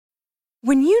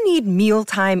When you need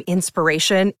mealtime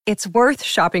inspiration, it's worth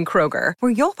shopping Kroger,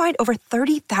 where you'll find over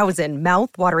 30,000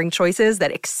 mouth-watering choices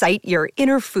that excite your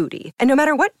inner foodie. And no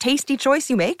matter what tasty choice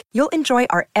you make, you'll enjoy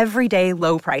our everyday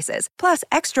low prices, plus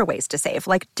extra ways to save,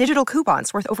 like digital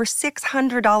coupons worth over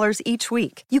 $600 each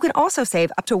week. You can also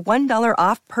save up to $1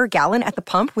 off per gallon at the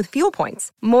pump with fuel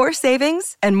points. More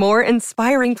savings and more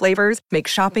inspiring flavors make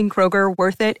shopping Kroger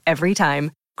worth it every time.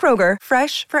 Kroger,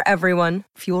 fresh for everyone.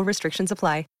 Fuel restrictions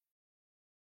apply.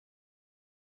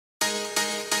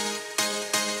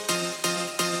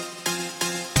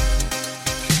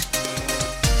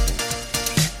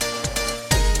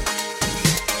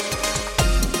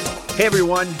 Hey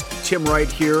everyone, Tim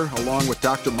Wright here along with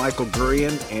Dr. Michael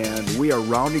Gurian, and we are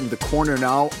rounding the corner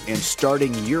now and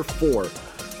starting year 4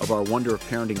 of our Wonder of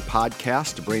Parenting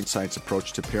podcast, a brain science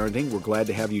approach to parenting. We're glad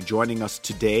to have you joining us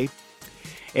today.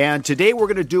 And today we're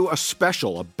going to do a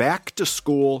special, a back to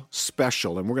school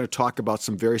special, and we're going to talk about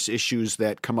some various issues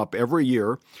that come up every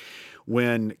year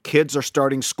when kids are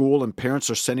starting school and parents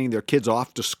are sending their kids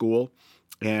off to school.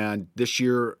 And this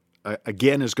year,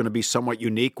 again, is going to be somewhat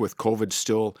unique with COVID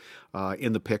still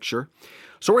in the picture.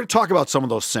 So we're going to talk about some of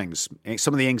those things,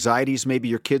 some of the anxieties maybe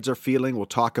your kids are feeling. We'll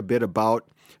talk a bit about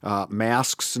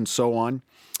masks and so on.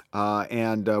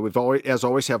 And we've always, as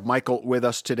always, have Michael with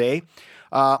us today.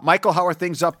 Michael, how are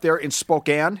things up there in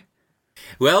Spokane?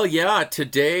 Well, yeah,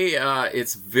 today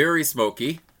it's very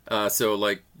smoky. So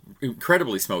like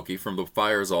incredibly smoky from the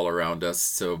fires all around us.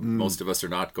 So most of us are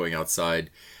not going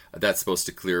outside. That's supposed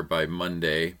to clear by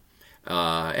Monday.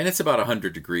 And it's about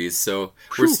 100 degrees, so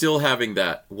we're still having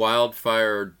that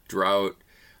wildfire, drought,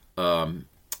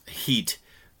 heat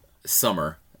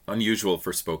summer. Unusual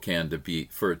for Spokane to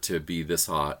be this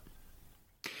hot.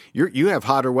 You have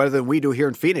hotter weather than we do here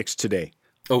in Phoenix today.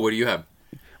 Oh, what do you have?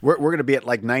 We're going to be at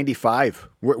like 95.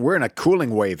 We're in a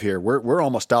cooling wave here. We're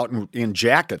almost out in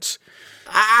jackets.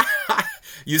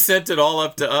 You sent it all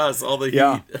up to us, all the heat.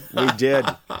 Yeah, we did.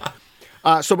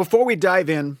 So before we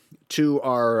dive in to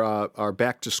our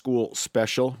back to school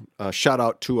special, shout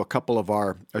out to a couple of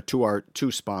our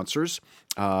two sponsors.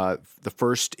 The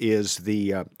first is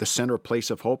the Center Place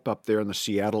of Hope up there in the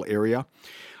Seattle area.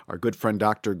 Our good friend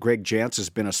Dr. Greg Jantz has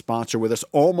been a sponsor with us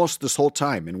almost this whole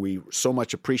time, and we so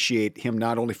much appreciate him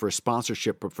not only for his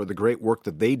sponsorship but for the great work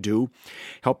that they do,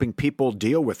 helping people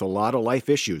deal with a lot of life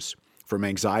issues, from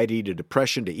anxiety to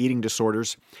depression to eating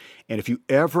disorders. And if you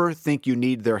ever think you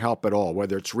need their help at all,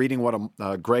 whether it's reading one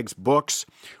of Greg's books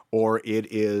or it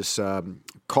is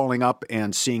calling up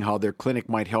and seeing how their clinic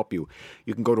might help you,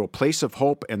 you can go to a Place of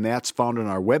Hope, and that's found on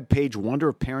our webpage,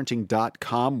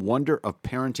 wonderofparenting.com,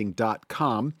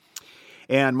 wonderofparenting.com.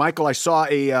 And Michael, I saw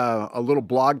a little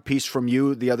blog piece from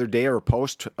you the other day, or a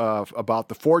post about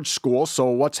the Ford School. So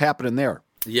what's happening there?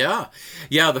 Yeah,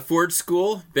 the Ford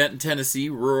School, Benton, Tennessee,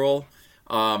 rural.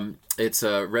 It's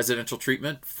a residential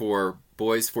treatment for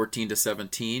boys 14 to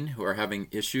 17 who are having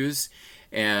issues,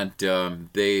 and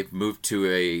they've moved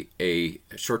to a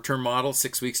short-term model,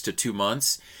 6 weeks to 2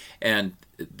 months, and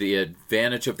the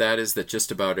advantage of that is that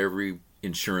just about every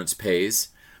insurance pays,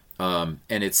 and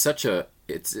it's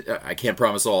I can't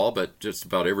promise all, but just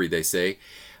about every, they say.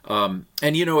 And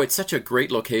it's such a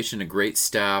great location, a great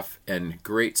staff, and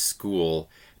great school.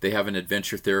 They have an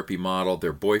adventure therapy model.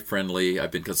 They're boy-friendly.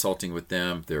 I've been consulting with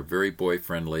them. They're very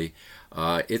boy-friendly.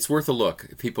 It's worth a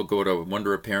look. People go to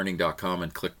wonderofparenting.com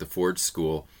and click the Ford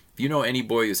School. If you know any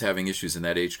boy who's having issues in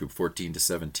that age group, 14 to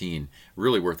 17,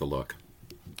 really worth a look.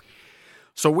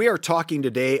 So we are talking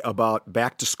today about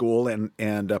back to school,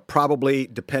 and probably,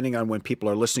 depending on when people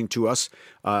are listening to us,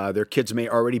 their kids may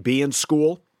already be in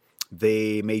school.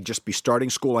 They may just be starting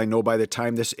school. I know by the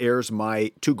time this airs,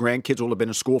 my 2 grandkids will have been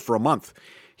in school for a month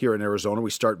here in Arizona.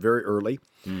 We start very early.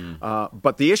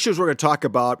 But the issues we're going to talk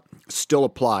about still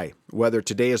apply, whether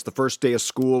today is the first day of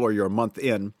school or you're a month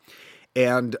in.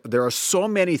 And there are so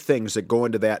many things that go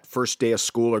into that first day of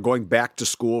school or going back to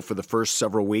school for the first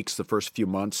several weeks, the first few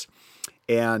months.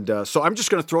 And so I'm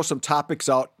just going to throw some topics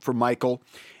out for Michael,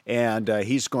 and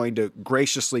he's going to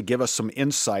graciously give us some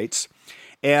insights.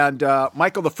 And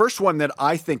Michael, the first one that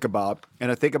I think about,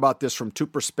 and I think about this from 2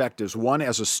 perspectives, one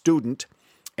as a student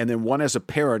and then one as a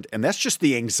parent, and that's just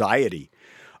the anxiety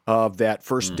of that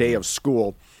first day of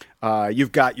school.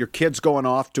 You've got your kids going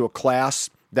off to a class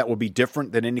that will be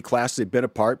different than any class they've been a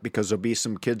part, because there'll be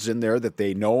some kids in there that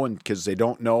they know and kids they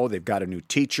don't know. They've got a new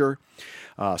teacher.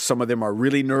 Some of them are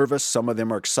really nervous. Some of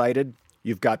them are excited.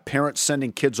 You've got parents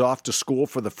sending kids off to school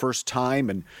for the first time,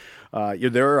 and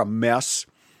they're a mess.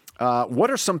 What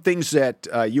are some things that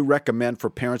you recommend for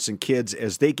parents and kids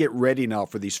as they get ready now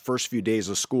for these first few days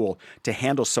of school to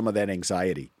handle some of that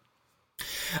anxiety?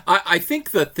 I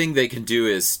think the thing they can do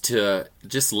is to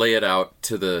just lay it out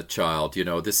to the child.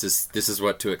 This is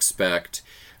what to expect.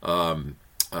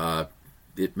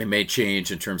 It may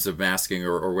change in terms of masking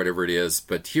or whatever it is,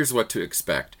 but here's what to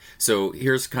expect. So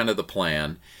here's kind of the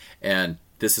plan, and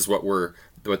this is what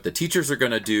the teachers are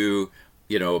going to do.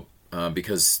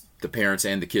 Because the parents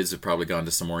and the kids have probably gone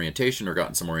to some orientation or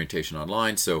gotten some orientation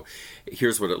online. So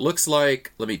here's what it looks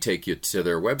like. Let me take you to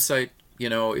their website,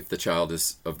 if the child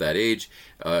is of that age,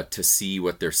 to see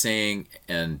what they're saying.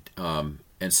 And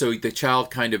so the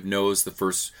child kind of knows the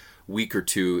first week or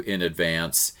two in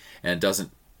advance and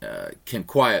can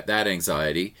quiet that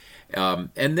anxiety. And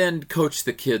then coach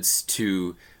the kids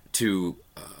to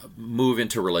move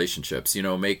into relationships,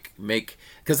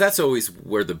 because that's always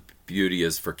where the beauty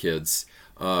is for kids.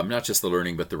 Not just the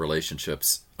learning, but the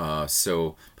relationships.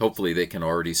 So hopefully they can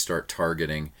already start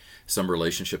targeting some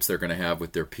relationships they're going to have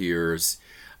with their peers.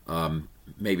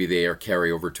 Maybe they are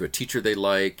carry over to a teacher they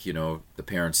like. The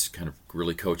parents kind of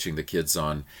really coaching the kids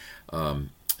on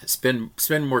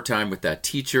spend more time with that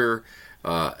teacher.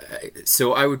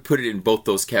 So I would put it in both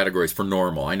those categories for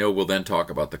normal. I know we'll then talk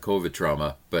about the COVID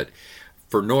trauma, but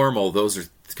for normal, those are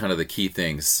kind of the key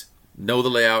things. Know the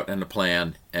layout and the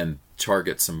plan, and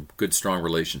target some good, strong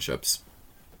relationships.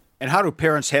 And how do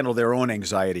parents handle their own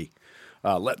anxiety,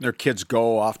 letting their kids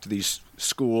go off to these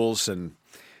schools, and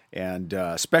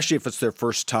especially if it's their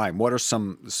first time? What are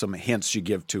some hints you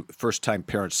give to first-time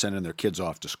parents sending their kids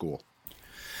off to school?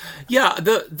 Yeah,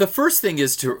 the first thing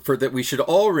is that we should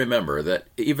all remember that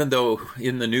even though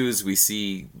in the news we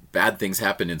see bad things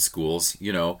happen in schools,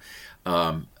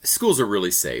 schools are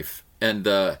really safe, and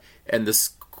the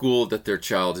school that their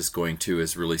child is going to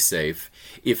is really safe.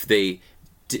 If they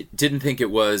didn't think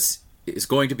is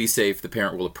going to be safe, the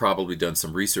parent will have probably done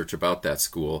some research about that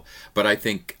school. But I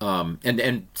think,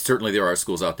 and certainly there are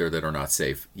schools out there that are not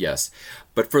safe, yes.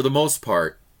 But for the most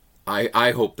part, I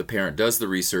hope the parent does the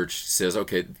research, says,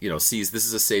 okay, sees this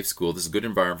is a safe school, this is a good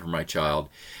environment for my child,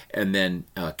 and then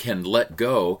can let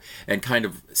go and kind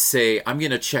of say, I'm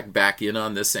going to check back in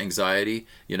on this anxiety,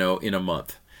 in a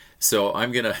month. So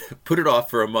I'm going to put it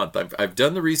off for a month. I've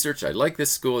done the research. I like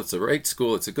this school. It's a great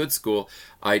school. It's a good school.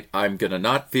 I'm going to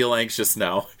not feel anxious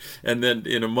now. And then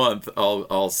in a month,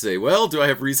 I'll say, well, do I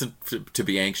have reason to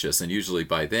be anxious? And usually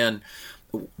by then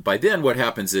what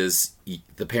happens is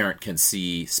the parent can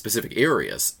see specific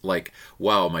areas like,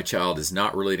 wow, my child is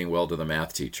not relating well to the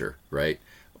math teacher, right?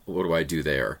 What do I do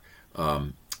there?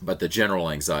 But the general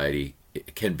anxiety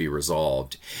can be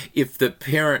resolved. If the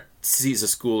parent sees a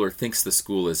school or thinks the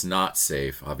school is not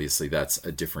safe, obviously that's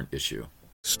a different issue.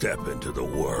 Step into the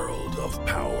world of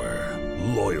power,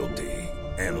 loyalty,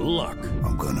 and luck.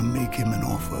 I'm gonna make him an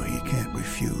offer he can't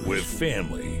refuse. With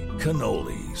family,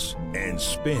 cannolis, and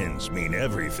spins mean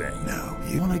everything. Now,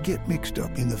 you wanna get mixed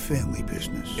up in the family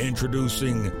business.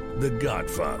 Introducing The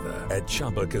Godfather at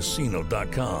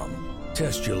ChumbaCasino.com.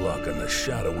 Test your luck in the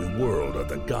shadowy world of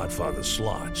The Godfather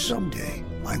slot. Someday,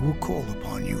 I will call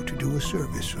upon you to do a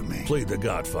service for me. Play The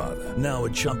Godfather, now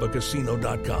at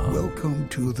ChumbaCasino.com. Welcome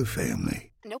to the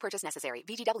family. No purchase necessary.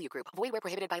 VGW Group. Void where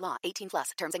prohibited by law.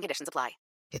 18+. Terms and conditions apply.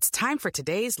 It's time for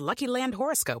today's Lucky Land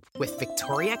horoscope with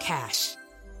Victoria Cash.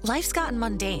 Life's gotten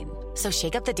mundane, so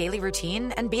shake up the daily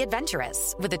routine and be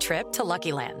adventurous with a trip to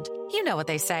Lucky Land. You know what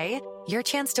they say. Your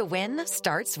chance to win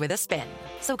starts with a spin.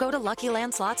 So go to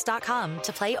LuckyLandSlots.com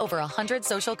to play over 100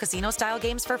 social casino-style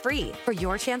games for free for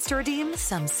your chance to redeem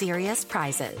some serious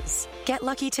prizes. Get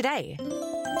lucky today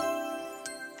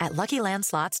at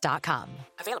LuckyLandSlots.com.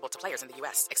 Available to players in the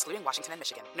U.S., excluding Washington and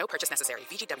Michigan. No purchase necessary.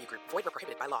 VGW Group. Void where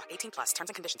prohibited by law. 18+. Terms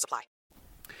and conditions apply.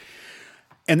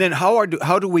 And then how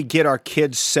do we get our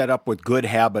kids set up with good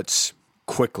habits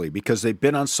quickly? Because they've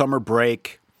been on summer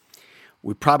break.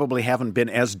 We probably haven't been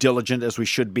as diligent as we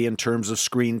should be in terms of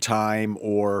screen time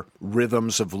or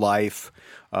rhythms of life,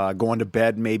 going to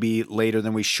bed maybe later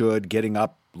than we should, getting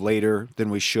up later than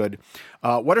we should.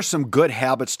 What are some good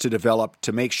habits to develop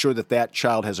to make sure that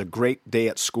child has a great day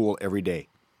at school every day?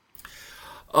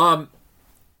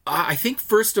 I think,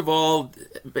 first of all,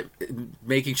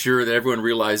 making sure that everyone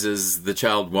realizes the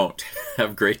child won't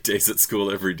have great days at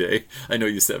school every day. I know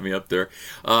you set me up there.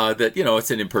 That,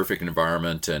 it's an imperfect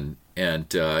environment, and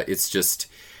it's just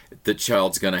the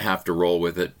child's going to have to roll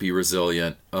with it, be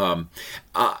resilient.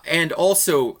 And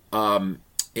also,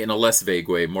 in a less vague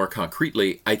way, more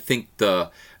concretely, I think the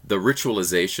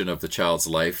ritualization of the child's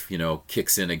life,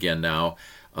 kicks in again now.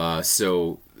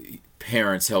 So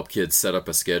parents help kids set up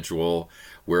a schedule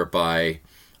whereby,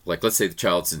 like, let's say the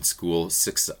child's in school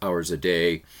 6 hours a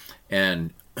day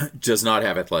and does not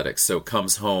have athletics, so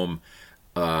comes home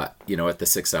at the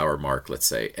 6-hour mark, let's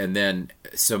say. And then,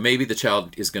 so maybe the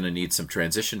child is going to need some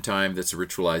transition time that's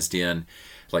ritualized in,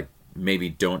 like maybe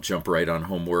don't jump right on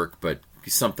homework, but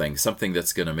something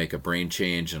that's going to make a brain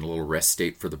change and a little rest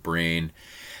state for the brain.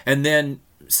 And then,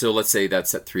 so let's say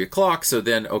that's at 3 o'clock. So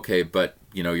then, okay, but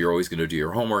you're always going to do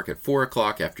your homework at 4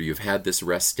 o'clock after you've had this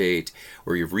rest state,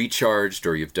 or you've recharged,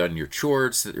 or you've done your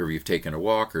chores, or you've taken a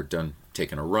walk, or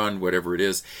taken a run, whatever it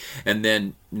is. And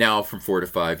then now from 4 to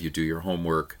 5, you do your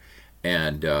homework,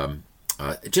 and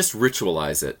just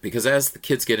ritualize it. Because as the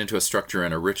kids get into a structure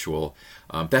and a ritual,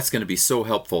 that's going to be so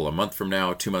helpful a month from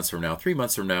now, 2 months from now, 3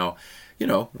 months from now,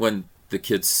 when the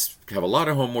kids have a lot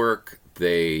of homework,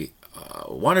 they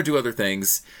want to do other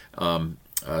things.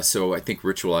 So I think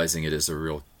ritualizing it is a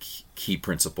real key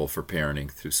principle for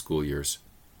parenting through school years.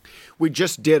 We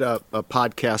just did a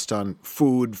podcast on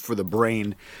food for the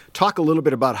brain. Talk a little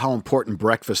bit about how important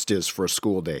breakfast is for a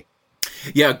school day.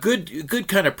 Yeah, good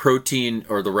kind of protein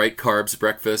or the right carbs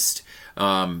breakfast.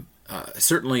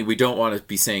 Certainly we don't want to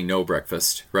be saying no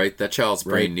breakfast, right? That child's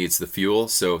brain needs the fuel,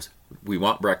 so we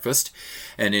want breakfast.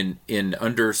 And in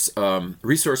under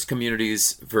resource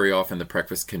communities, very often the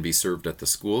breakfast can be served at the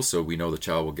school, so we know the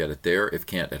child will get it there, if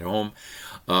can't at home.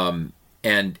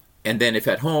 And then if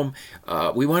at home,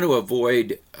 we want to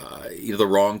avoid the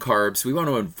wrong carbs. We want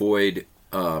to avoid,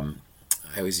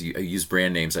 I use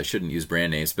brand names. I shouldn't use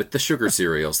brand names, but the sugar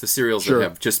cereals, the cereals that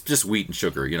have just wheat and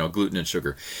sugar, gluten and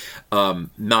sugar.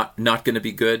 Not going to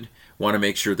be good. Want to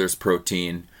make sure there's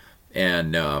protein.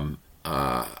 And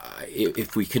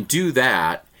if we can do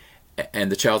that,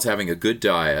 and the child's having a good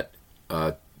diet,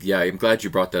 I'm glad you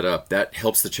brought that up. That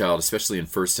helps the child, especially in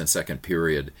first and second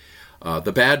period.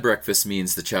 The bad breakfast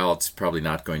means the child's probably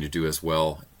not going to do as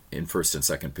well in first and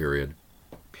second period.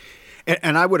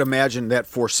 And I would imagine that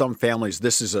for some families,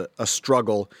 this is a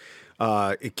struggle.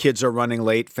 Kids are running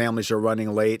late, families are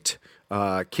running late.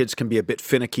 Kids can be a bit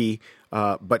finicky.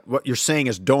 But what you're saying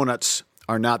is donuts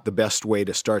are not the best way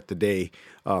to start the day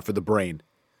for the brain.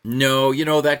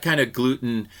 No, that kind of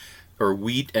gluten or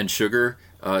wheat and sugar,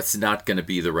 it's not going to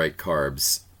be the right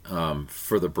carbs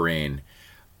for the brain.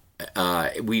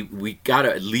 We got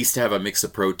to at least have a mix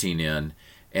of protein in,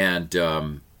 and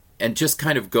just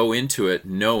kind of go into it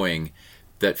knowing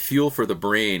that fuel for the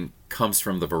brain comes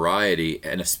from the variety,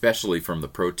 and especially from the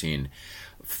protein.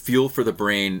 Fuel for the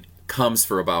brain comes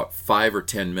for about 5 or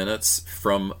 10 minutes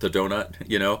from the donut.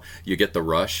 You get the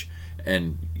rush,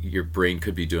 and your brain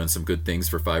could be doing some good things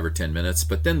for 5 or 10 minutes,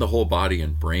 but then the whole body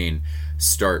and brain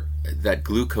start, that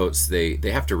glucose, they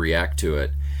have to react to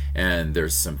it, and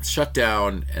there's some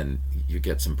shutdown, and you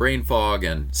get some brain fog,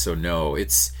 and so no,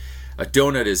 a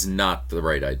donut is not the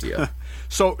right idea.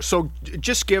 So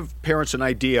just give parents an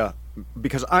idea,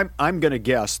 because I'm going to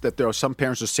guess that there are some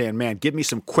parents who are saying, "Man, give me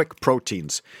some quick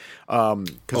proteins,"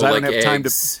 because I don't have time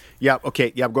to. Yeah,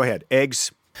 okay, yeah, go ahead.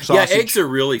 Eggs, sausage. Yeah, eggs are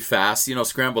really fast.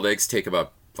 Scrambled eggs take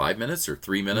about 5 minutes or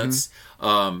 3 minutes.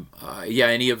 Mm-hmm.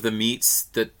 Any of the meats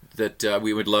that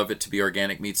we would love it to be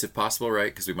organic meats if possible,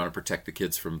 right? Because we want to protect the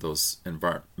kids from those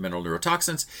environmental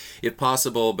neurotoxins if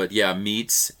possible. But yeah,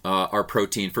 meats are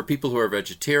protein. For people who are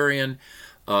vegetarian,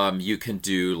 you can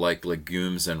do like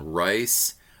legumes and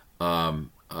rice. And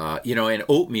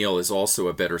oatmeal is also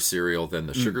a better cereal than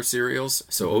the sugar cereals.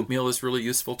 So oatmeal is really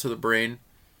useful to the brain.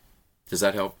 Does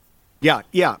that help? Yeah.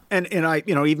 And I,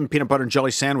 even peanut butter and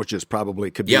jelly sandwiches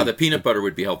probably could be. Yeah, the peanut butter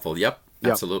would be helpful. Yep,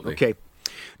 absolutely. Okay.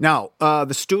 Now,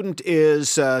 the student is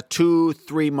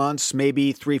 2-3 months,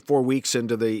 maybe 3-4 weeks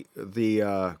into the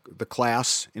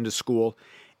class, into school,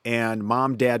 and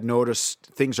mom, dad noticed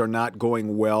things are not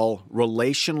going well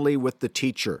relationally with the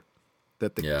teacher,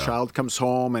 that the child comes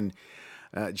home and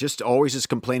just always is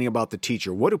complaining about the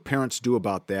teacher. What do parents do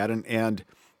about that? And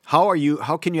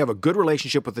how can you have a good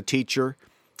relationship with the teacher,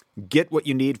 get what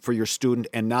you need for your student,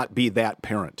 and not be that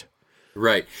parent?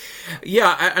 Right.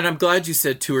 Yeah, and I'm glad you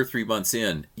said 2 or 3 months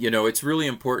in. It's really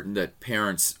important that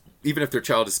parents, even if their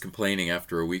child is complaining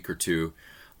after a week or two,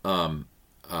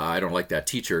 I don't like that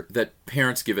teacher, that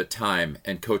parents give it time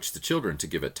and coach the children to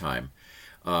give it time.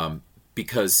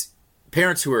 Because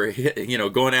parents who are,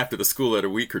 going after the school at a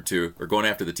week or two, or going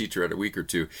after the teacher at a week or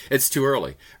two, it's too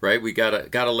early, right? We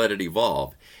gotta let it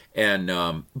evolve.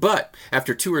 And but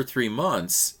after 2 or 3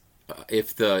 months,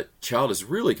 if the child is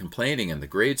really complaining and the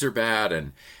grades are bad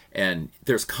and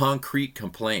there's concrete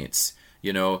complaints,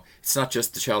 it's not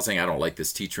just the child saying, I don't like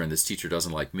this teacher and this teacher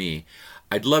doesn't like me.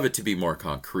 I'd love it to be more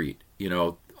concrete.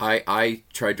 I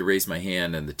tried to raise my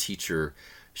hand and the teacher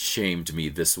shamed me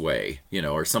this way,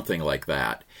 or something like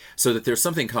that, so that there's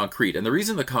something concrete. And the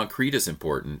reason the concrete is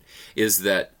important is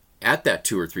that at that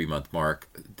 2 or 3 month mark,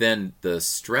 then the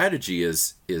strategy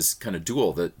is kind of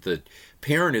dual. The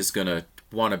parent is going to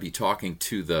want to be talking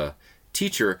to the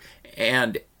teacher,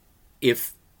 and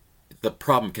if the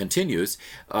problem continues,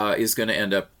 is going to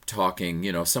end up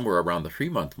talking, somewhere around the 3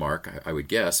 month mark, I would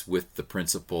guess, with the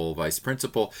principal, vice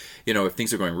principal. If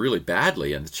things are going really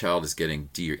badly and the child is getting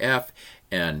D or F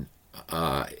and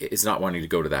is not wanting to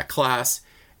go to that class,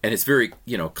 and it's very,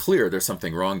 clear there's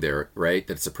something wrong there, right?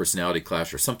 That it's a personality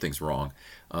clash or something's wrong,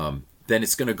 then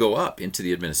it's going to go up into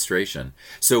the administration.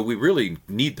 So we really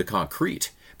need the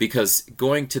concrete, because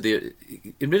going to the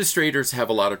administrators have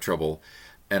a lot of trouble,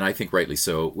 and I think rightly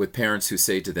so, with parents who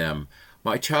say to them,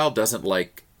 my child doesn't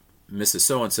like Mrs.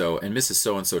 So-and-so, and Mrs.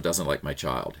 So-and-so doesn't like my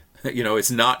child. It's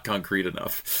not concrete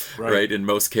enough, right, in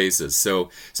most cases. So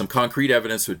some concrete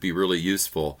evidence would be really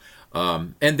useful.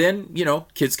 And then,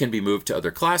 kids can be moved to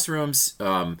other classrooms.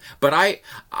 But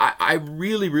I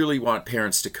really, really want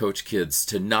parents to coach kids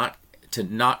to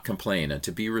not complain and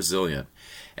to be resilient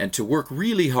and to work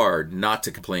really hard not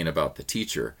to complain about the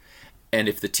teacher. And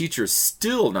if the teacher's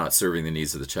still not serving the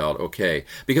needs of the child, okay.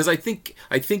 Because I think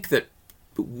that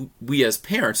we as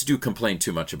parents do complain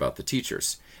too much about the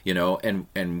teachers,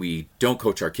 and we don't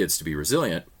coach our kids to be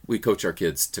resilient. We coach our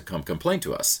kids to come complain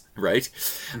to us, right?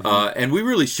 Mm-hmm. And we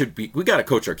really we got to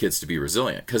coach our kids to be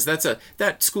resilient, because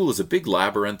that school is a big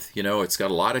labyrinth, it's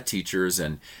got a lot of teachers,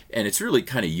 and it's really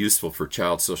kind of useful for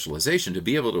child socialization to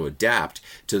be able to adapt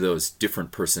to those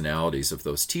different personalities of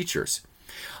those teachers.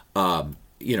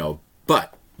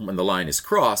 But when the line is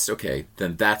crossed, okay,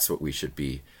 then that's what we should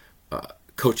be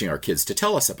coaching our kids to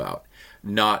tell us about,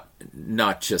 not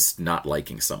just not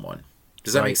liking someone.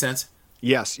 Does that make sense?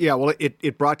 Yes. Yeah. Well,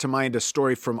 it brought to mind a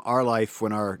story from our life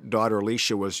when our daughter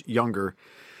Alicia was younger,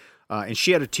 and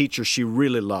she had a teacher she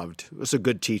really loved. It was a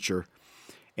good teacher.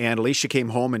 And Alicia came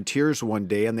home in tears one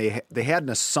day, and they had an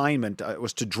assignment. It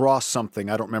was to draw something.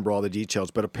 I don't remember all the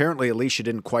details, but apparently Alicia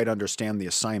didn't quite understand the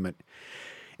assignment.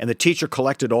 And the teacher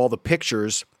collected all the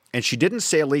pictures, and she didn't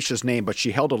say Alicia's name, but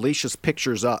she held Alicia's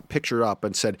picture up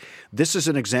and said, "This is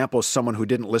an example of someone who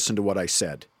didn't listen to what I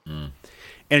said." And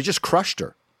it just crushed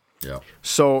her. Yeah.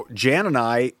 So Jan and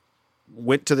I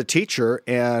went to the teacher,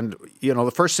 and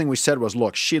the first thing we said was,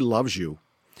 "Look, she loves you,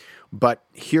 but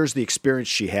here's the experience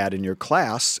she had in your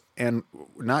class, and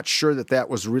we're not sure that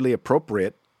was really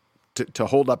appropriate to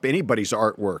hold up anybody's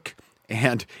artwork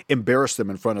and embarrass them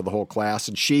in front of the whole class."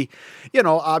 And she,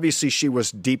 obviously she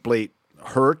was deeply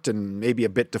hurt and maybe a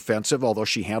bit defensive, although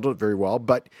she handled it very well.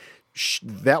 But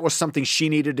that was something she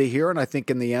needed to hear. And I think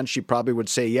in the end, she probably would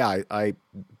say, yeah, I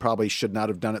probably should not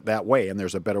have done it that way, and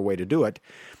there's a better way to do it.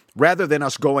 Rather than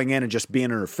us going in and just being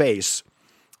in her face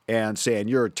and saying,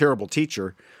 you're a terrible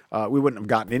teacher, we wouldn't have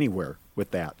gotten anywhere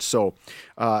with that. So,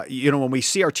 when we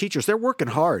see our teachers, they're working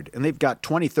hard, and they've got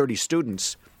 20, 30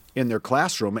 students in their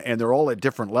classroom, and they're all at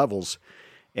different levels.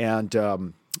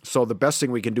 And so the best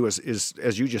thing we can do is,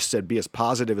 as you just said, be as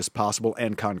positive as possible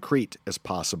and concrete as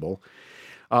possible.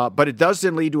 But it does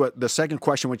then lead to the second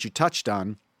question, which you touched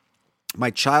on. My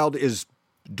child is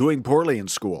doing poorly in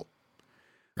school.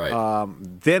 Right.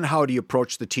 Then how do you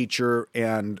approach the teacher,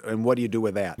 and what do you do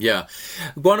with that? Yeah.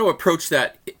 I want to approach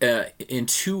that in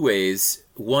two ways.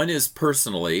 One is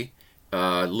personally,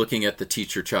 looking at the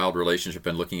teacher-child relationship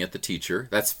and looking at the teacher.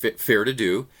 That's fair to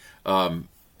do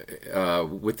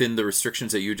within the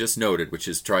restrictions that you just noted, which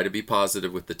is try to be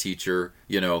positive with the teacher,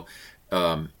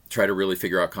 try to really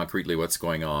figure out concretely what's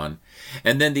going on.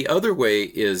 And then the other way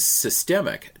is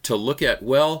systemic, to look at,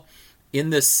 well,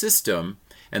 in this system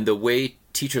and the way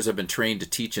teachers have been trained to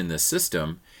teach in this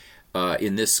system,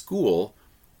 in this school,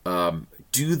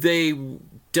 do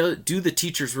the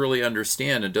teachers really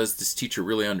understand, and does this teacher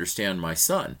really understand my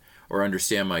son or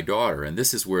understand my daughter? And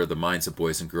this is where the minds of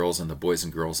boys and girls and the boys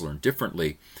and girls learn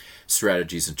differently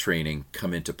strategies and training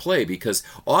come into play, because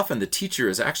often the teacher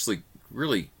is actually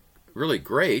really, really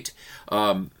great,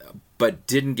 but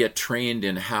didn't get trained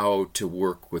in how to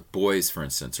work with boys, for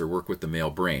instance, or work with the male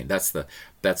brain. That's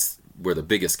where the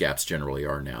biggest gaps generally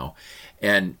are now.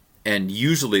 And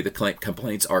usually the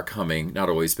complaints are coming, not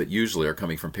always, but usually are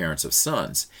coming from parents of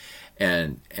sons,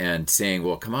 and saying,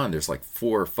 well, come on, there's like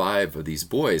 4 or 5 of these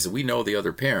boys, and we know the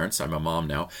other parents. I'm a mom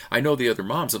now. I know the other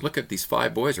moms, and look at these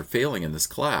 5 boys are failing in this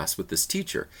class with this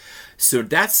teacher. So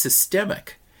that's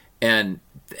systemic. And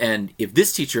if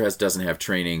this teacher doesn't have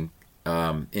training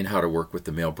in how to work with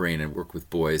the male brain and work with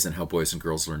boys and how boys and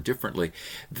girls learn differently,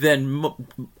 then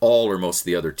all or most of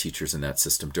the other teachers in that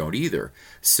system don't either.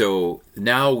 So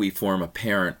now we form a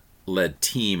parent-led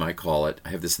team, I call it. I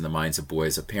have this in the minds of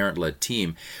boys, a parent-led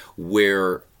team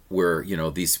where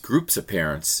these groups of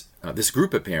parents, this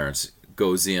group of parents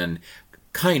goes in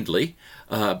kindly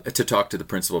to talk to the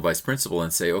principal, vice principal,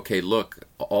 and say, okay, look,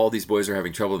 all these boys are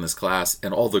having trouble in this class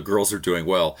and all the girls are doing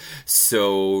well.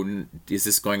 So is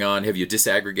this going on? Have you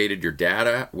disaggregated your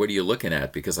data? What are you looking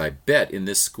at? Because I bet in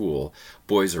this school,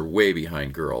 boys are way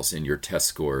behind girls in your test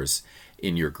scores,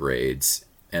 in your grades,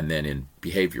 and then in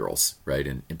behaviorals, right?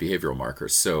 In behavioral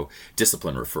markers. So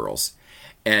discipline referrals.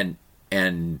 And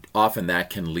often that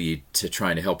can lead to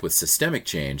trying to help with systemic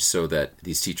change so that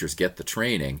these teachers get the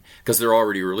training, because they're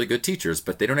already really good teachers,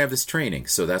 but they don't have this training.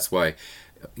 So that's why,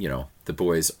 the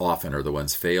boys often are the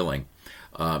ones failing.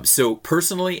 So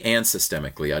personally and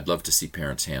systemically, I'd love to see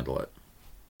parents handle it.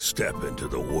 Step into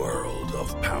the world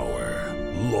of power,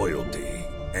 loyalty,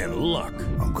 and luck.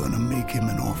 I'm gonna make him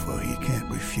an offer he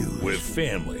can't refuse. With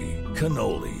family,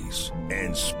 cannolis,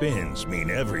 and spins mean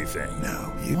everything.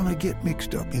 Now, you wanna get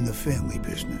mixed up in the family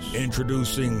business.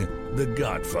 Introducing The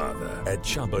Godfather at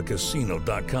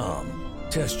ChumbaCasino.com.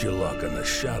 Test your luck in the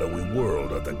shadowy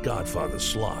world of The Godfather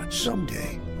slot.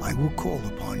 Someday, I will call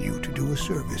upon you to do a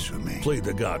service for me. Play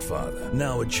The Godfather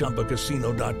now at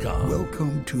ChumbaCasino.com.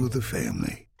 Welcome to the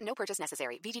family. No purchase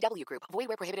necessary. VGW Group. Void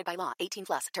where prohibited by law. 18+.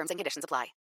 Terms and conditions apply.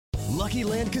 Lucky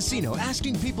Land Casino,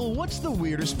 asking people, what's the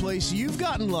weirdest place you've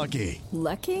gotten lucky?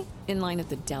 Lucky? In line at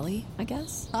the deli, I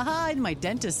guess? Aha, in my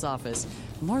dentist's office.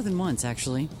 More than once,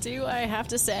 actually. Do I have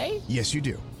to say? Yes, you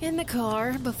do. In the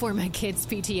car before my kids'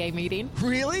 PTA meeting.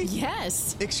 Really?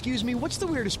 Yes. Excuse me, what's the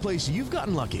weirdest place you've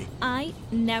gotten lucky? I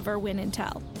never win and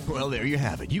tell. Well, there you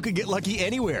have it. You can get lucky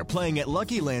anywhere, playing at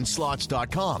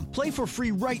LuckyLandSlots.com. Play for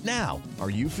free right now. Are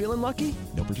you feeling lucky?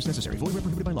 No purchase necessary. Void where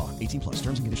prohibited by law. 18+.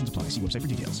 Terms and conditions apply. See website for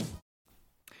details.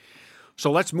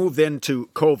 So let's move then to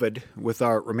COVID with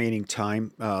our remaining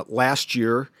time. Last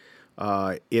year,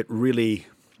 it really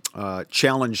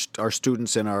challenged our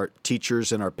students and our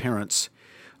teachers and our parents.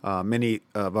 Many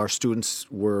of our students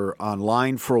were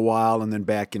online for a while and then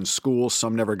back in school.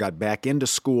 Some never got back into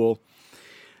school.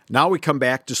 Now we come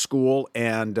back to school,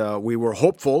 and we were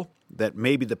hopeful that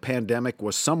maybe the pandemic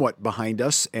was somewhat behind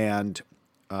us, and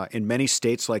in many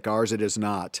states like ours, it is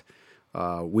not.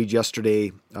 We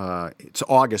yesterday, it's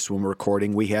August when we're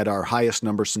recording, we had our highest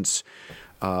number since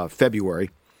February.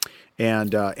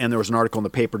 And there was an article in the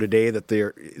paper today that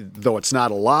though it's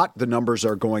not a lot, the numbers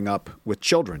are going up with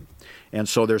children. And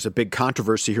so there's a big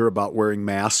controversy here about wearing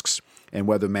masks and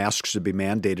whether masks should be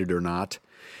mandated or not.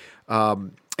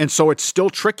 And so it's still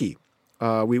tricky.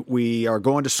 We are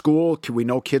going to school. We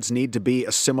know kids need to be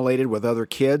assimilated with other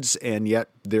kids, and yet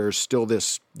there's still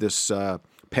this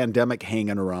pandemic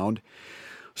hanging around.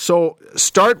 So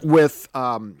start with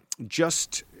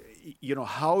just,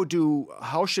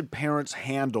 how should parents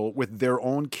handle with their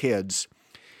own kids,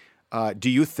 do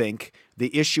you think,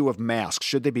 the issue of masks?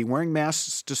 Should they be wearing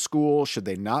masks to school? Should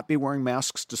they not be wearing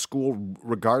masks to school,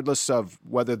 regardless of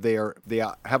whether they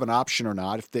have an option or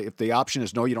not? If the option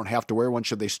is no, you don't have to wear one,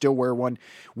 should they still wear one?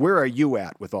 Where are you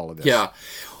at with all of this? Yeah.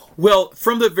 Well,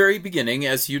 from the very beginning,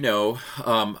 as you know,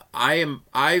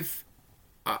 I've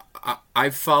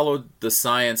followed the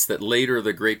science that later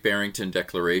the Great Barrington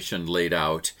Declaration laid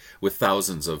out, with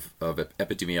thousands of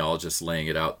epidemiologists laying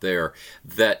it out there,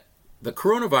 that the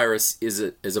coronavirus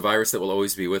is a virus that will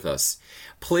always be with us.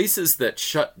 Places that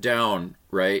shut down,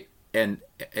 right, and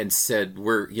said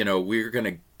we're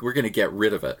going to get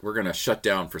rid of it. We're going to shut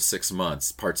down for 6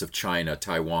 months. Parts of China,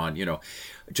 Taiwan,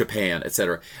 Japan,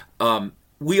 etc.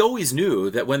 We always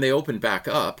knew that when they opened back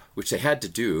up, which they had to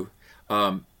do,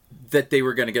 that they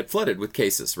were going to get flooded with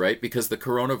cases, right? Because the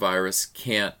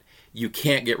coronavirus you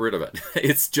can't get rid of it.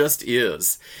 It just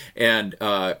is. And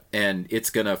it's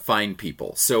going to find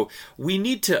people. So we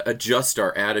need to adjust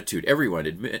our attitude. Everyone,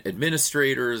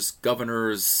 administrators,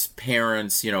 governors,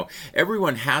 parents,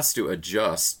 everyone has to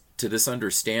adjust to this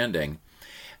understanding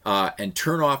and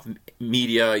turn off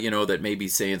media, that may be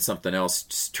saying something else.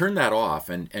 Just turn that off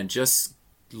and just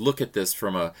look at this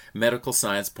from a medical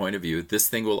science point of view. This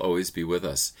thing will always be with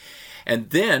us. And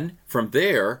then from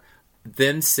there,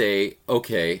 say,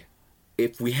 okay,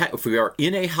 if we are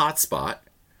in a hot spot,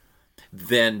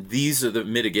 then these are the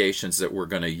mitigations that we're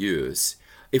going to use.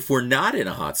 If we're not in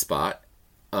a hot spot,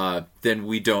 then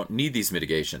we don't need these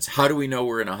mitigations. How do we know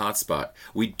we're in a hot spot?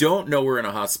 We don't know we're in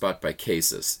a hot spot by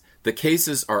cases. The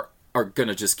cases are going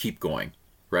to just keep going,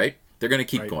 right? They're going to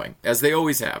keep going, as they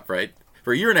always have, right?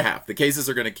 For a year and a half, the cases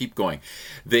are going to keep going.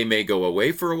 They may go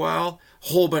away for a while. A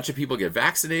whole bunch of people get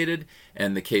vaccinated,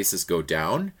 and the cases go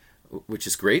down, which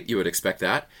is great. You would expect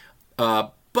that.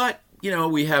 But,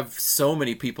 we have so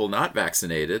many people not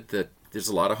vaccinated that there's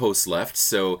a lot of hosts left.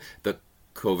 So the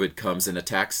COVID comes and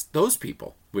attacks those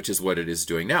people, which is what it is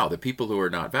doing now. The people who are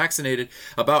not vaccinated,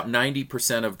 about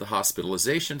 90% of the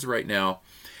hospitalizations right now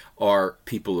are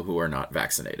people who are not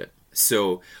vaccinated.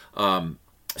 So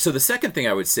the second thing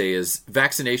I would say is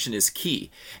vaccination is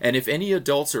key. And if any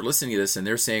adults are listening to this and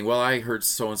they're saying, well, I heard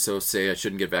so-and-so say I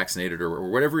shouldn't get vaccinated, or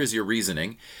whatever is your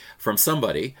reasoning from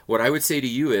somebody, what I would say to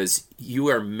you is you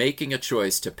are making a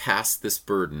choice to pass this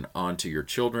burden on to your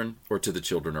children or to the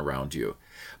children around you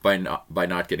by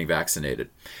not getting vaccinated.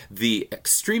 The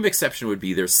extreme exception would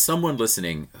be there's someone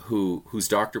listening whose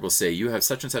doctor will say, you have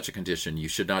such and such a condition, you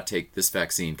should not take this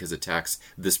vaccine because it attacks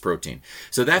this protein.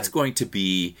 So that's going to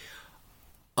be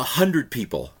 100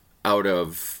 people out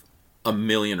of 1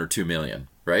 million or 2 million,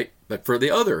 right? But for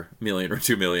the other 1 million or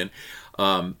 2 million,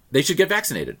 they should get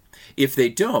vaccinated. If they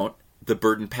don't, the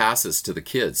burden passes to the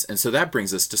kids. And so that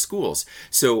brings us to schools.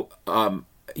 So,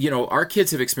 our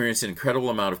kids have experienced an incredible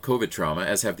amount of COVID trauma,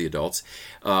 as have the adults,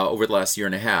 over the last year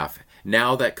and a half.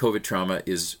 Now that COVID trauma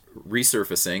is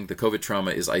resurfacing, the COVID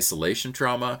trauma is isolation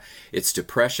trauma, it's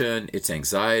depression, it's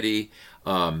anxiety,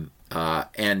 and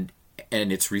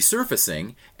it's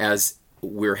resurfacing as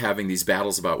we're having these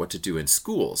battles about what to do in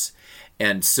schools.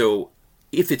 And so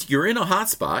if you're in a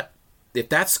hotspot, if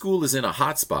that school is in a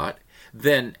hotspot,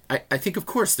 then I think, of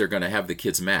course, they're going to have the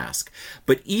kids mask.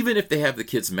 But even if they have the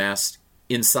kids masked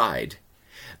inside,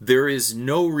 there is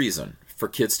no reason for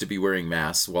kids to be wearing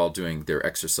masks while doing their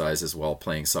exercises, while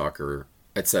playing soccer,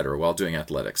 etc., while doing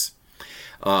athletics.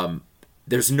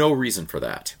 There's no reason for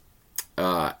that.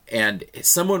 And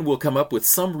someone will come up with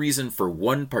some reason for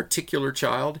one particular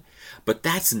child, but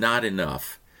that's not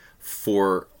enough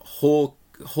for whole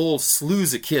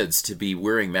slews of kids to be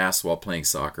wearing masks while playing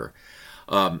soccer.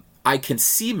 I can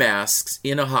see masks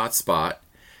in a hotspot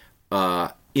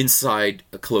inside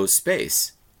a closed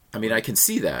space. I mean, I can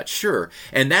see that, sure.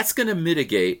 And that's going to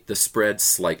mitigate the spread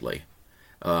slightly.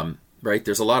 Right?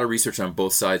 There's a lot of research on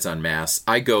both sides on masks.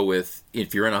 I go with,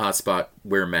 if you're in a hotspot,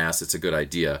 wear masks. It's a good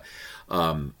idea.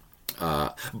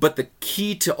 But the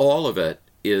key to all of it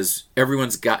is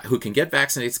who can get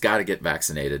vaccinated, got to get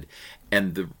vaccinated.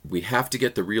 And we have to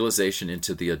get the realization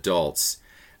into the adults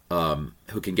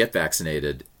who can get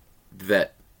vaccinated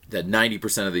that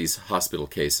 90% of these hospital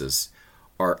cases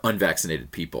are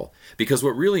unvaccinated people. Because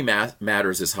what really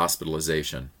matters is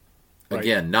hospitalization. Right.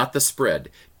 Again, not the spread.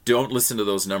 Don't listen to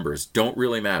those numbers. Don't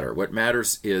really matter. What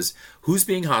matters is who's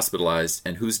being hospitalized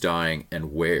and who's dying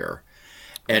and where.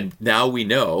 And now we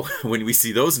know, when we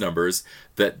see those numbers,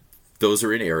 that those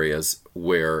are in areas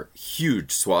where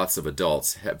huge swaths of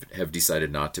adults have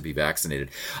decided not to be vaccinated.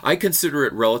 I consider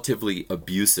it relatively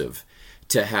abusive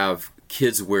to have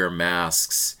kids wear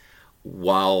masks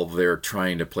while they're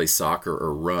trying to play soccer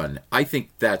or run. I think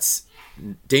that's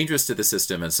dangerous to the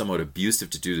system and somewhat abusive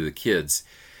to do to the kids.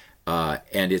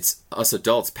 And it's us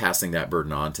adults passing that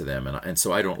burden on to them. And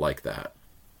so I don't like that.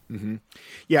 Mm-hmm.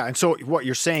 Yeah, and so what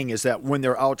you're saying is that when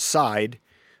they're outside,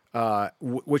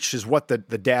 which is what the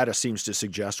data seems to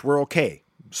suggest, we're okay.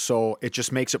 So it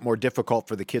just makes it more difficult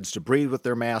for the kids to breathe with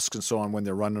their masks and so on when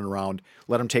they're running around.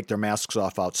 Let them take their masks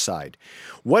off outside.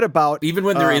 What about... Even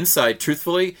when they're inside,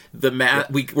 truthfully,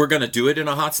 we're going to do it in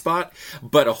a hotspot,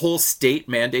 but a whole state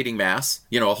mandating masks,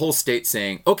 a whole state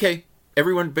saying, okay,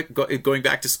 everyone going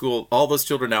back to school, all those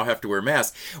children now have to wear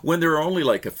masks, when there are only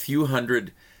like a few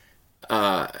hundred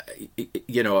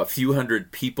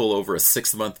people over a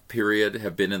 6-month period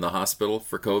have been in the hospital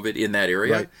for COVID in that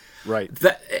area. Right.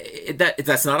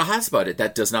 That's not a hotspot.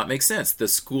 That does not make sense. The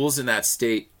schools in that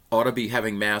state ought to be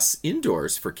having masks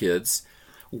indoors for kids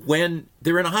when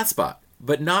they're in a hotspot,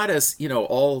 but not as,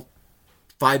 all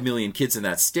 5 million kids in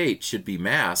that state should be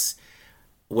masked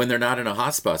when they're not in a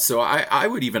hotspot. So I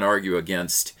would even argue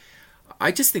against,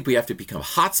 I just think we have to become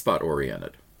hotspot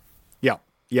oriented.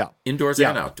 Yeah. Indoors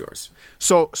and outdoors.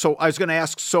 So I was going to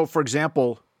ask, for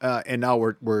example, and now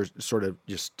we're sort of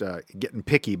just getting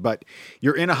picky, but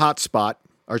you're in a hotspot,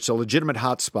 or it's a legitimate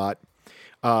hotspot,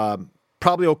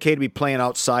 probably okay to be playing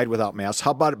outside without masks.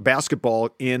 How about basketball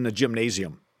in the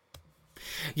gymnasium?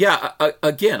 Yeah,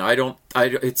 again,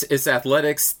 it's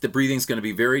athletics. The breathing's going to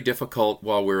be very difficult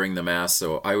while wearing the mask,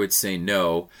 so I would say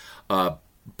no.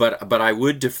 But I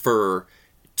would defer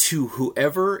to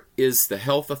whoever is the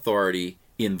health authority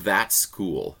in that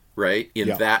school, right? In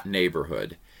that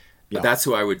neighborhood. Yeah. That's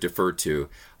who I would defer to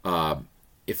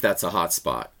if that's a hot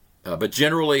spot. But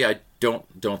generally, I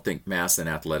don't think mass and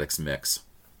athletics mix.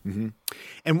 Mm-hmm.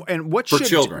 And what for should...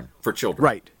 children.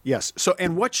 Right, yes. So,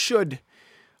 and what should...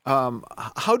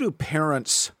 how do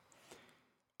parents...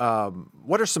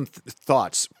 what are some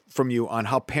thoughts from you on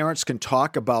how parents can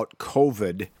talk about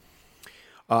COVID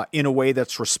in a way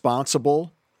that's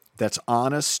responsible, that's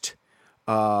honest,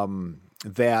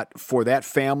 that for that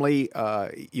family,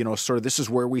 sort of this is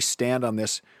where we stand on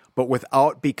this, but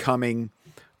without becoming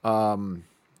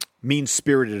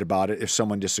mean-spirited about it if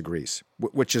someone disagrees,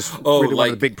 which is really one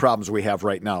of the big problems we have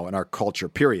right now in our culture,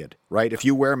 period, right? If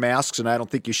you wear masks and I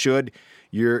don't think you should,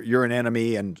 you're an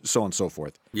enemy, and so on and so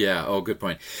forth. Yeah. Oh, good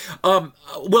point.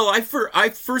 Well, I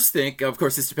first think, of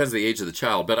course, this depends on the age of the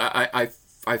child, but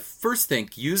I first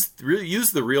think use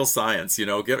the real science.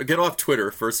 Get off Twitter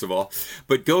first of all,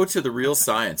 but go to the real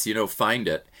science. Find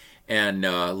it and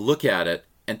look at it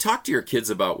and talk to your kids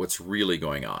about what's really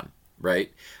going on.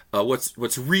 Right?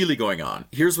 What's really going on?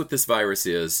 Here's what this virus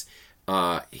is.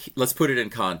 Let's put it in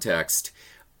context.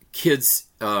 Kids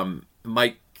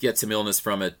might get some illness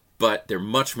from it, but they're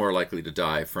much more likely to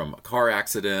die from a car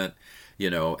accident,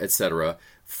 etc.,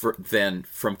 than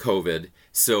from COVID.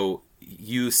 So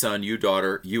you, son, you,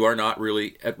 daughter, you are not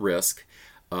really at risk.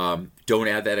 Don't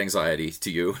add that anxiety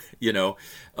to you,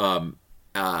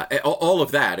 all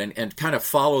of that, and kind of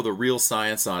follow the real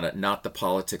science on it, not the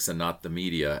politics and not the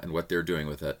media and what they're doing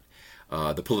with it,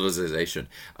 the politicization.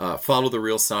 Follow the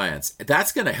real science.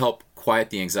 That's going to help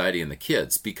quiet the anxiety in the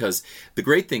kids, because the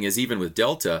great thing is, even with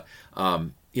Delta,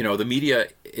 the media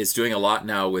is doing a lot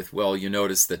now with, you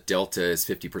notice that Delta is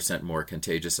 50% more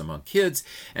contagious among kids,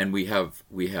 and we have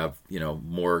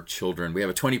more children. We have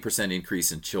a 20% increase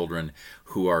in children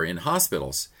who are in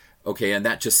hospitals. Okay, and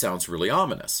that just sounds really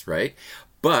ominous, right?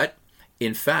 But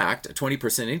in fact, a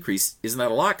 20% increase isn't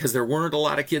that a lot, because there weren't a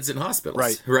lot of kids in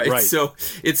hospitals, right? So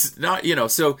it's not,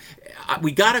 so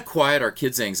we got to quiet our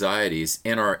kids' anxieties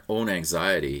and our own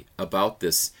anxiety about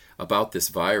this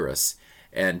virus,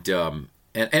 and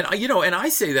I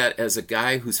say that as a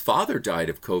guy whose father died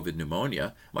of COVID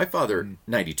pneumonia. My father,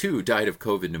 92, died of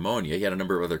COVID pneumonia. He had a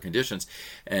number of other conditions,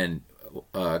 and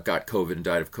got COVID and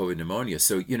died of COVID pneumonia.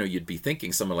 So, you'd be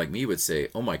thinking, someone like me would say,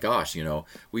 oh my gosh,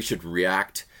 we should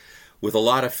react with a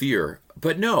lot of fear.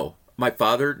 But no, my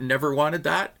father never wanted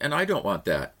that, and I don't want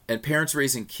that. And parents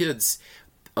raising kids,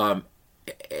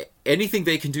 anything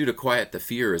they can do to quiet the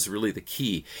fear is really the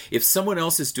key. If someone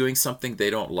else is doing something they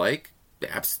don't like,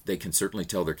 they can certainly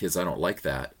tell their kids, I don't like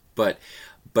that. But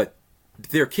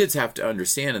their kids have to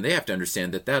understand, and they have to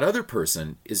understand that other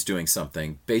person is doing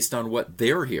something based on what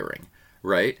they're hearing.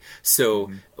 Right?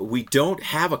 So we don't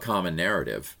have a common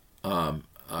narrative.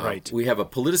 Right. We have a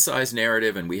politicized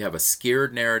narrative, and we have a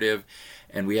scared narrative,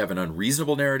 and we have an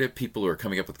unreasonable narrative. People who are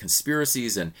coming up with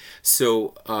conspiracies. And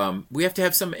so we have to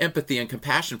have some empathy and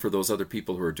compassion for those other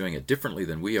people who are doing it differently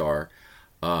than we are.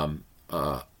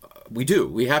 We do.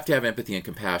 We have to have empathy and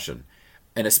compassion.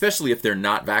 And especially if they're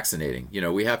not vaccinating.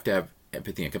 We have to have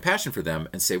empathy and compassion for them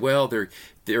and say, well,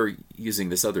 they're using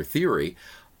this other theory.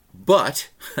 But,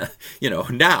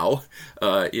 now,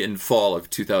 in fall of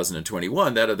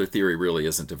 2021, that other theory really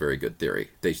isn't a very good theory.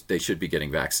 They should be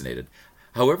getting vaccinated.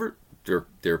 However,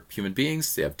 they're human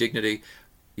beings. They have dignity.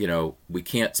 We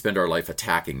can't spend our life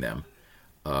attacking them.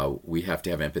 We have to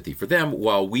have empathy for them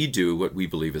while we do what we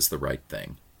believe is the right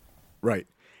thing. Right.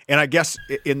 And I guess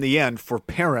in the end, for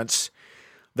parents,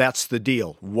 that's the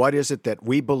deal. What is it that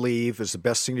we believe is the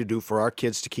best thing to do for our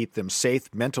kids to keep them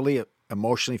safe mentally,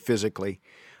 emotionally, physically,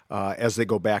 as they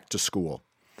go back to school?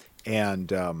 And,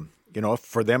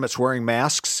 for them, it's wearing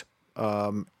masks.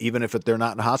 Even if they're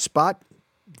not in a hot spot,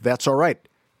 that's all right.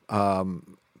 Right.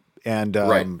 And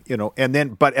then,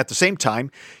 but at the same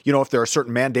time, if there are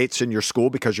certain mandates in your school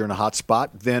because you're in a hot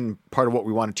spot, then part of what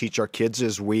we want to teach our kids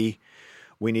is we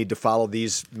need to follow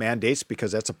these mandates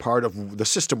because that's a part of the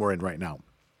system we're in right now.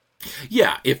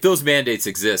 Yeah, if those mandates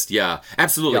exist, yeah,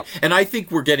 absolutely. Yep. And I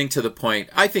think we're getting to the point,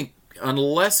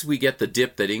 unless we get the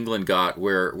dip that England got,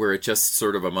 where it just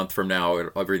sort of a month from now,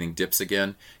 everything dips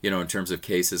again, in terms of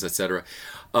cases, et cetera.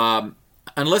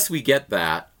 Unless we get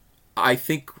that, I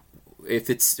think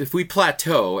if we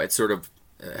plateau at sort of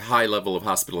a high level of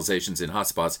hospitalizations in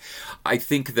hotspots, I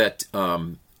think that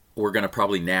we're going to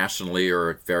probably nationally or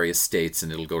at various states, and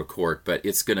it'll go to court, but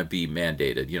it's going to be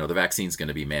mandated. The vaccine's going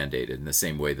to be mandated in the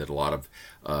same way that a lot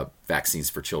of vaccines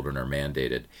for children are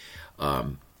mandated.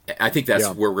 I think that's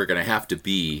where we're going to have to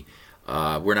be.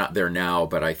 We're not there now,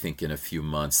 but I think in a few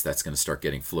months that's going to start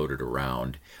getting floated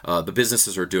around. The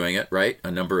businesses are doing it, right?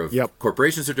 A number of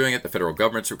corporations are doing it. The federal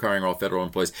government's requiring all federal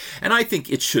employees. And I think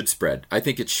it should spread. I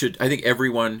think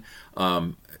everyone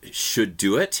should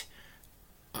do it,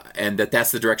 and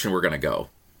that's the direction we're going to go.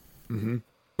 Mm-hmm.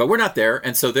 But we're not there,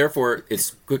 and so therefore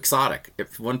it's quixotic.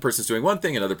 If one person's doing one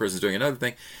thing, another person's doing another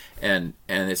thing, and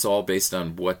it's all based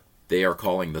on what they are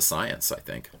calling the science, I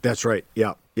think. That's right.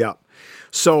 Yeah.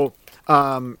 So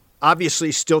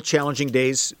obviously still challenging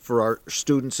days for our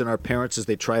students and our parents as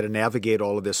they try to navigate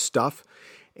all of this stuff.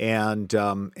 And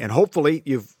hopefully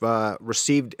you've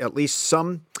received at least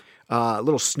some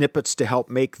little snippets to help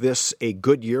make this a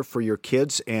good year for your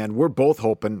kids. And we're both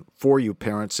hoping for you,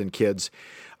 parents and kids,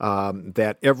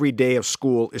 that every day of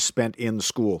school is spent in the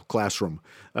school classroom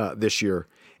this year.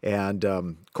 And,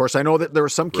 of course, I know that there are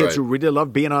some kids who really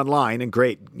love being online, and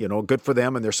great, good for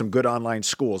them, and there's some good online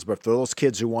schools. But for those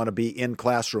kids who want to be in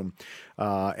classroom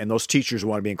and those teachers who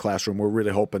want to be in classroom, we're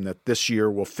really hoping that this year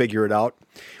we'll figure it out.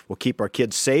 We'll keep our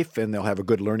kids safe, and they'll have a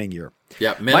good learning year.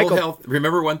 Yeah, mental health.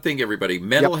 Remember one thing, everybody.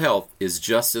 Mental health is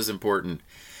just as important,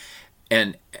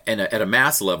 and at a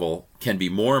mass level can be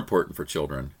more important for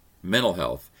children, mental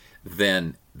health,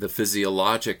 than the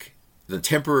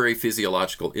temporary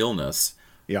physiological illness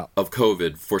of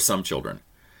COVID for some children,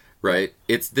 right?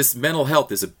 This mental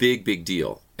health is a big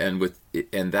deal, and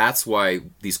that's why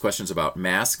these questions about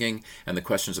masking and the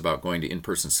questions about going to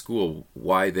in-person school,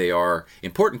 why they are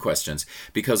important questions,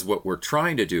 because what we're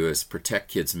trying to do is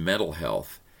protect kids' mental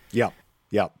health. Yeah,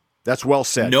 that's well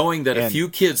said. Knowing that a few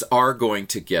kids are going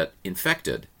to get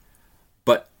infected,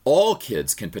 but all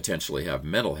kids can potentially have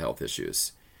mental health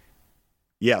issues.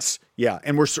 Yes, yeah,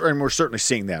 and we're certainly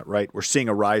seeing that, right? We're seeing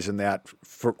a rise in that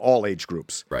for all age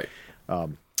groups, right?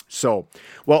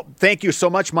 Well, thank you so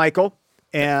much, Michael,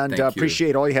 and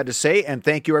appreciate all you had to say, and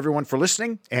thank you everyone for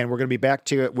listening. And we're going to be back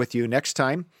with you next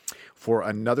time for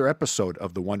another episode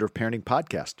of the Wonder of Parenting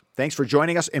podcast. Thanks for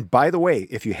joining us. And by the way,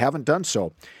 if you haven't done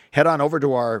so, head on over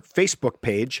to our Facebook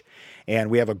page, and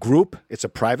we have a group. It's a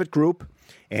private group.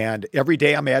 And every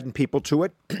day I'm adding people to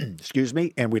it, excuse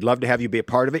me, and we'd love to have you be a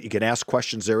part of it. You can ask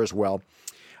questions there as well.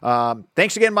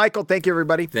 Thanks again, Michael. Thank you,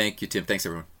 everybody. Thank you, Tim. Thanks,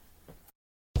 everyone.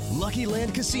 Lucky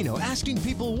Land Casino, asking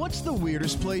people, what's the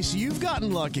weirdest place you've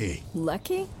gotten lucky?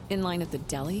 Lucky? In line at the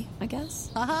deli, I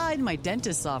guess? Aha, in my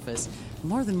dentist's office.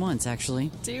 More than once,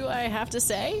 actually. Do I have to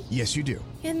say? Yes, you do.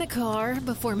 In the car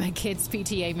before my kids'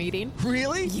 PTA meeting.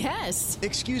 Really? Yes.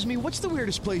 Excuse me, what's the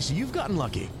weirdest place you've gotten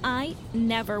lucky? I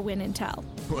never win and tell.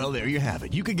 Well, there you have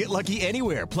it. You can get lucky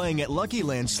anywhere, playing at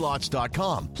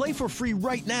LuckyLandSlots.com. Play for free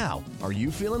right now. Are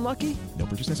you feeling lucky? No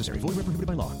purchase necessary. Void where prohibited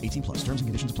by law. 18+. Terms and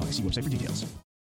conditions apply. See website for details.